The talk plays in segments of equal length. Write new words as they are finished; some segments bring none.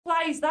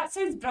guys. That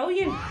sounds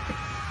brilliant.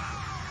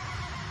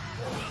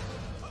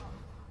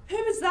 Who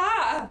was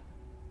that?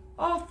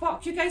 Oh,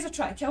 fuck. You guys are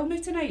trying to kill me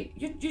tonight.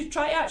 You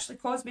try to actually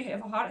cause me to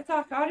have a heart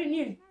attack, aren't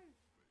you?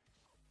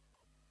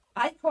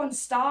 Icon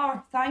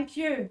star. Thank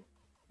you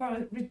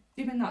for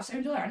redeeming that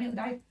sound alert. I nearly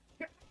died.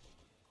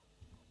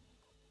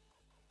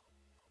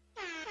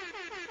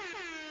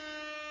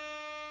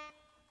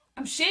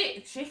 I'm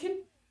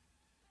shaking.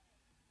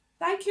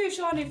 Thank you,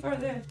 Shawnee, for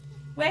the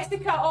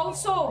Westica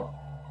also.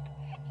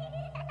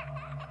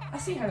 I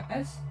see how it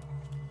is.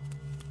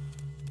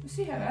 I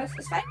see how it is.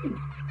 It's fine.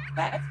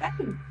 It's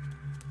fine.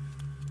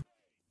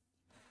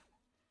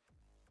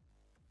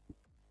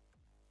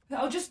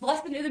 I'll just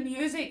listen to the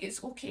music.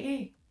 It's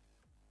okay.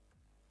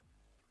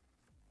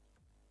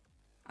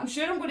 I'm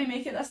sure I'm going to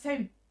make it this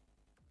time.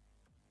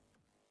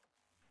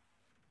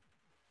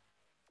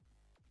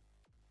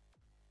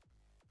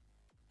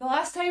 The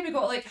last time we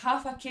got like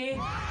half a K.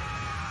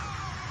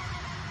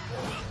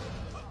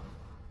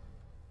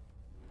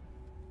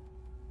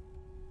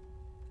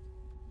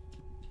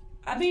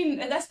 I mean,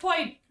 at this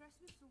point,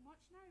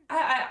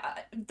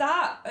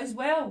 that as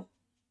well.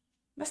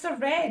 Mr.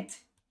 Red.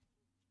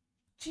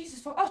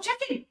 Jesus fuck. Oh,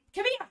 chicken!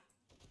 Come here!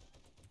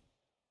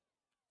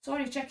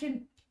 Sorry,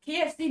 chicken.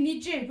 KFC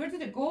need you. Where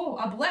did it go?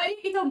 I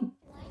obliterated them.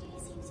 Why do you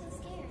seem so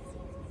scared?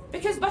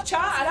 Because my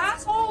chat are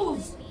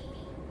assholes.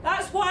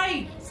 That's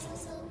why. I'm so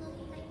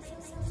lonely.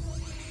 I'm so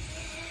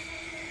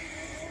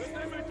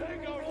They may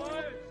take our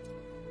lives,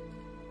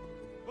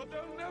 but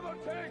they'll never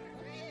take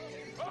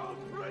our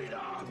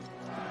freedom!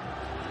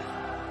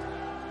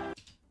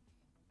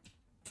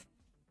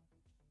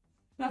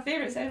 My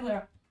favourite sound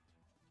there.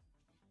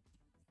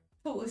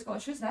 Totally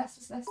Scottish. Who's this?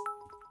 What's this?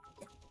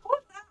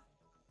 What's that?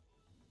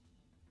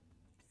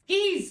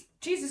 Skis!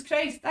 Jesus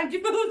Christ. Thank you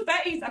for those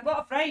bitties. I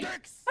got a fright.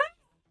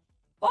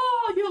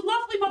 Oh, you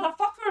lovely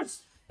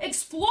motherfuckers!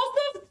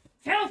 Explosives?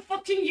 Hell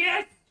fucking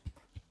yes!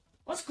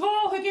 Let's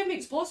go! Who gave me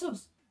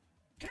explosives?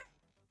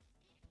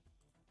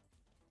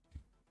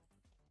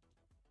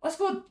 Let's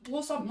go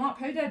blow something up.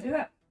 How do I do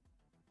it?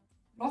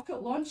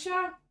 Rocket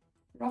launcher?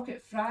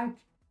 Rocket frag.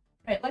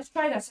 Right, let's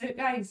try this out,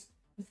 guys.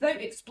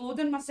 Without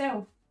exploding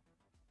myself.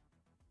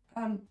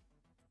 How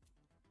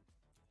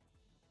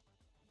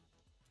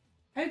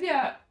do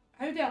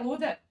I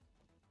load it?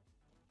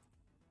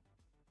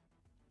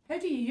 How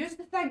do you use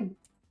the thing?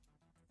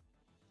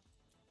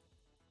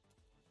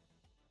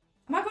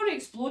 Am I going to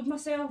explode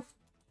myself?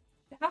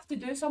 Do I have to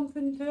do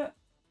something to it?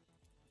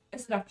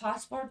 Is there a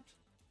password?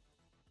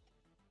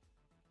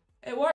 It works.